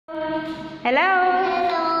Hello.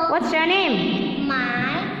 Hello. What's your name?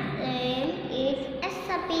 My name is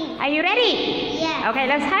Asabi. Are you ready? Yes. Okay,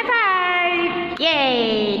 let's high five.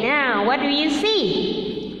 Yay. Now, what do you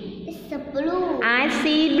see? It's a blue. I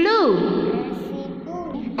see blue. I see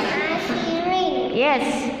blue. I see ring. Yes.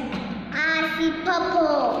 I see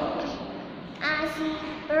purple. I see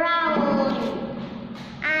brown.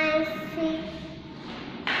 I see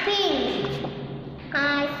pink.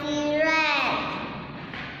 I see red.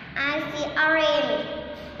 I see orange.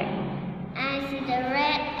 I see the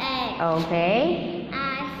red egg. Okay. I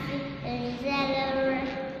see the yellow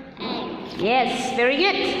egg. Yes, very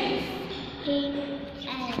good. Pink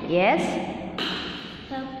egg. Yes.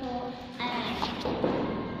 Purple egg.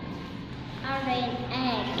 Orange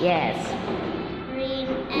egg. Yes. Green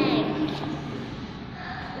egg.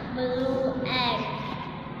 Blue egg.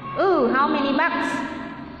 Ooh, how many bugs?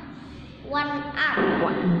 One egg.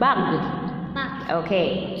 One bug. Bug.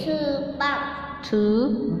 Okay. Two bugs.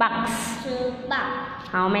 2 bugs. Two bugs.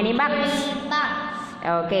 How many bugs? 3 bugs.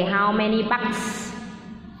 Okay, how many bugs?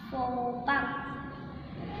 4 bugs.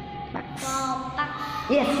 Bugs. 4 bugs.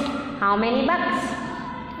 Yes. How many bugs?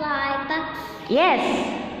 5 bugs.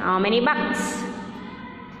 Yes. How many bugs?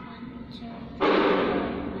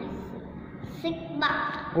 6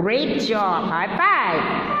 bugs. Great job. High five.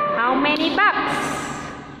 How many bugs?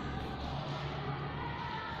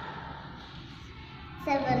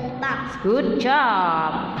 7 bugs. Good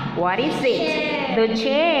job. What is it? Chair. The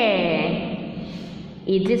chair.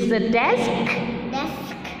 Is it the desk?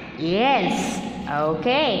 Desk. Yes.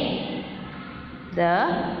 Okay.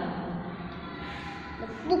 The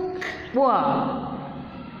Book. wall.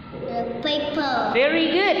 The paper. Very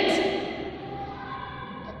good.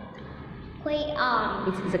 Crayon.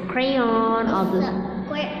 It's the crayon or It's the... a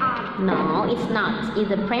crayon. No, it's not. It's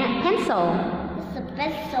a pencil. It's a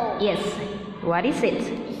pencil. Yes. What is it?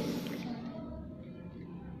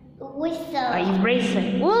 Whistle.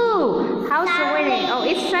 Eraser. Woo! How's the weather? Oh,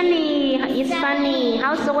 it's sunny. It's sunny.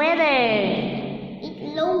 How's the weather? It's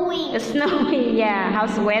blowing. It's snowy. Yeah.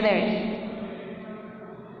 How's the weather?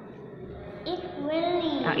 It's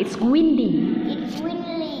windy. It's windy. It's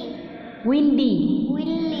windy. Windy.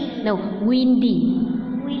 Windy. No, windy.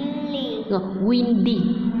 Windy. No, windy.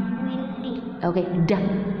 Windy. Okay. Duh.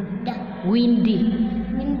 The Windy.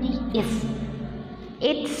 windy. Yes.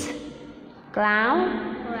 It's cloud.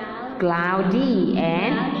 Cloud. Cloudy.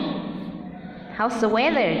 And Cloudy. how's the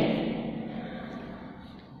weather?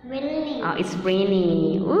 Windy. Oh, it's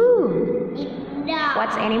rainy. Ooh. It's dog.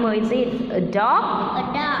 What animal is it? A dog? A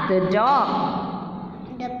dog. The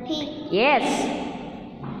dog. The pig. Yes.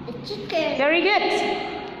 The chicken. Very good.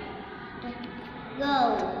 The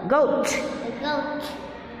goat. Goat. The goat.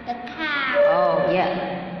 The cow. Oh,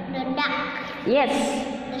 yeah. The duck. Yes.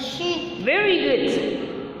 The sheep. Very good.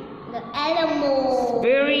 The animal.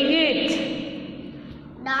 Very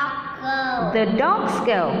good. Dog go. The dogs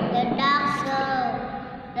go. The dog go.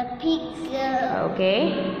 The pig go. Okay.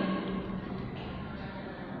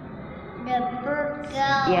 The bird go.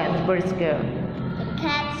 Yeah, the birds go. The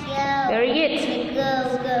cat go. Very good. The girl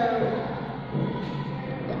go.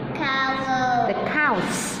 The cow go. The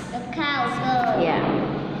cows. The cow go. Yeah.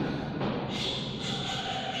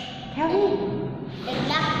 Tell me. The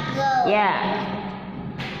duck go. Yeah.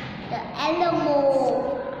 The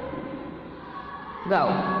animal. Go.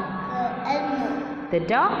 The animal. The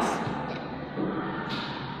dogs.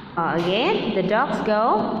 Again, the dogs go.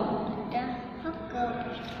 The hog go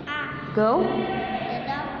out. Go. The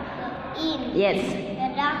dog go in. Yes. The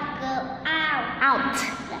dog go out. Out.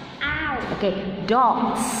 The out. Okay.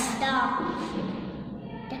 Dogs. Dog.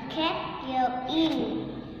 The cat go in.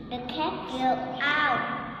 The cat go out.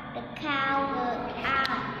 The cow go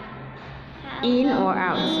out. Cow In go or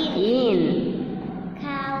out? In. In.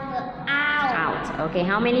 Cow go out. Out. Okay.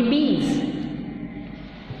 How many bees?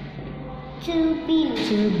 2 bees.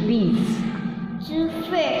 2 bees. 2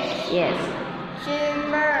 fish. Yes. 2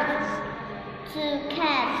 birds. 2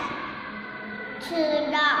 cats. 2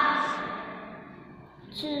 dogs.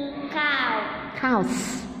 2 cows. Cows.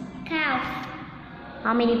 Cows.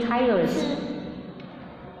 How many tigers? 2.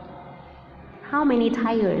 How many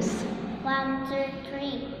tigers? 1, 2,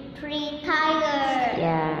 3. 3 tigers.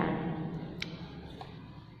 Yeah.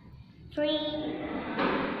 3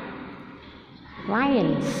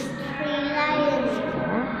 Lions. 3 lions.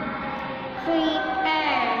 3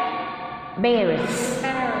 bears. Bears.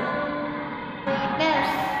 3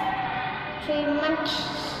 bears. 3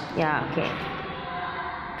 monkeys. Yeah. Okay.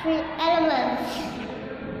 3 elephants.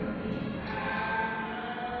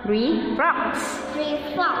 3 frogs.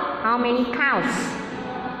 3 frogs. How many cows?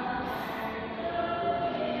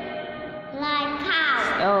 9 cows.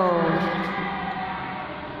 Oh.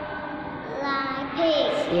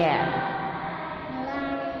 Yeah.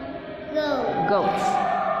 Goats.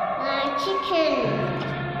 Chicken.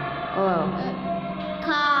 Oh.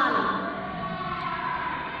 Corn.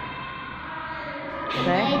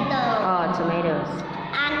 Okay. Tomato. Oh, tomatoes.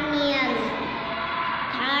 Onion.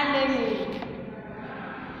 Garden.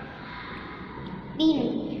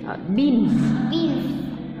 Beans.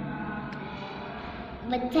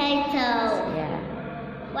 Potato. Yeah.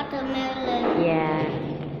 Watermelon. Yeah.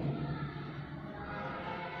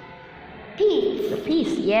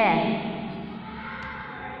 Peas. Yeah.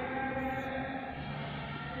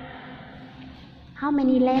 How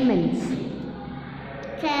many lemons?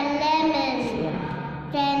 10 lemons. Yeah.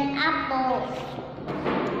 10 apples.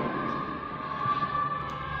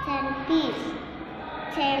 10 peas.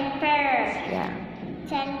 10 pears. Yeah.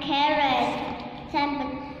 10 carrots. 10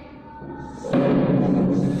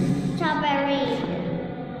 strawberries.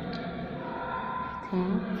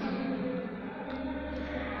 10.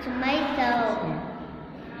 Tomato. Yeah.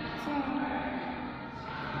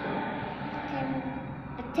 10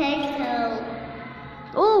 potato.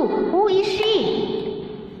 Oh, who is she?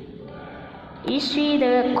 Is she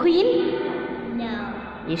the queen? No.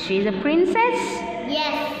 Is she the princess?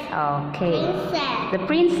 Yes. Okay. Princess. The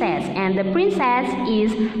princess, and the princess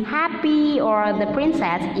is happy or the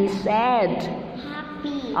princess is sad?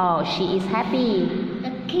 Happy. Oh, she is happy.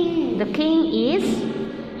 The king. The king is?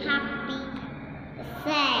 Happy.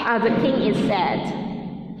 Sad. The king is sad.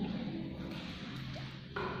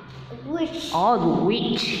 Witch. Oh, the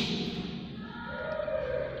witch.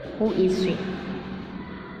 Who is she?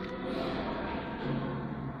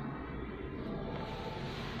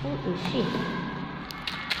 Who is she?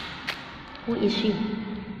 Who is she?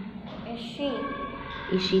 Is she?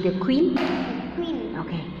 Is she the queen? The queen.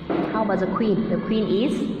 Okay. How about the queen? The queen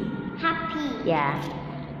is? Happy. Yeah.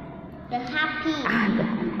 The happy. The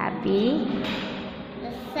happy.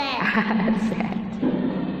 The sad. Sad.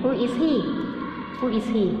 Who is he? Who is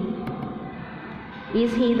he?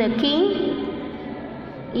 Is he the king?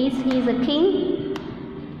 Is he the king?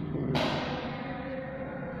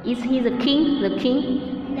 Is he the king? The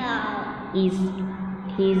king? No. Is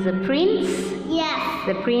he the prince? Yes.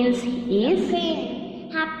 The prince is?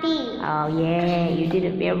 Queen. Happy. Oh yeah, you did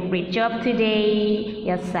a very great job today,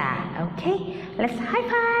 Elsa. Okay, let's high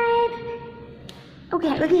five.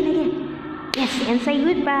 Okay, again. Yes, and say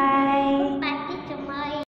goodbye. Bye.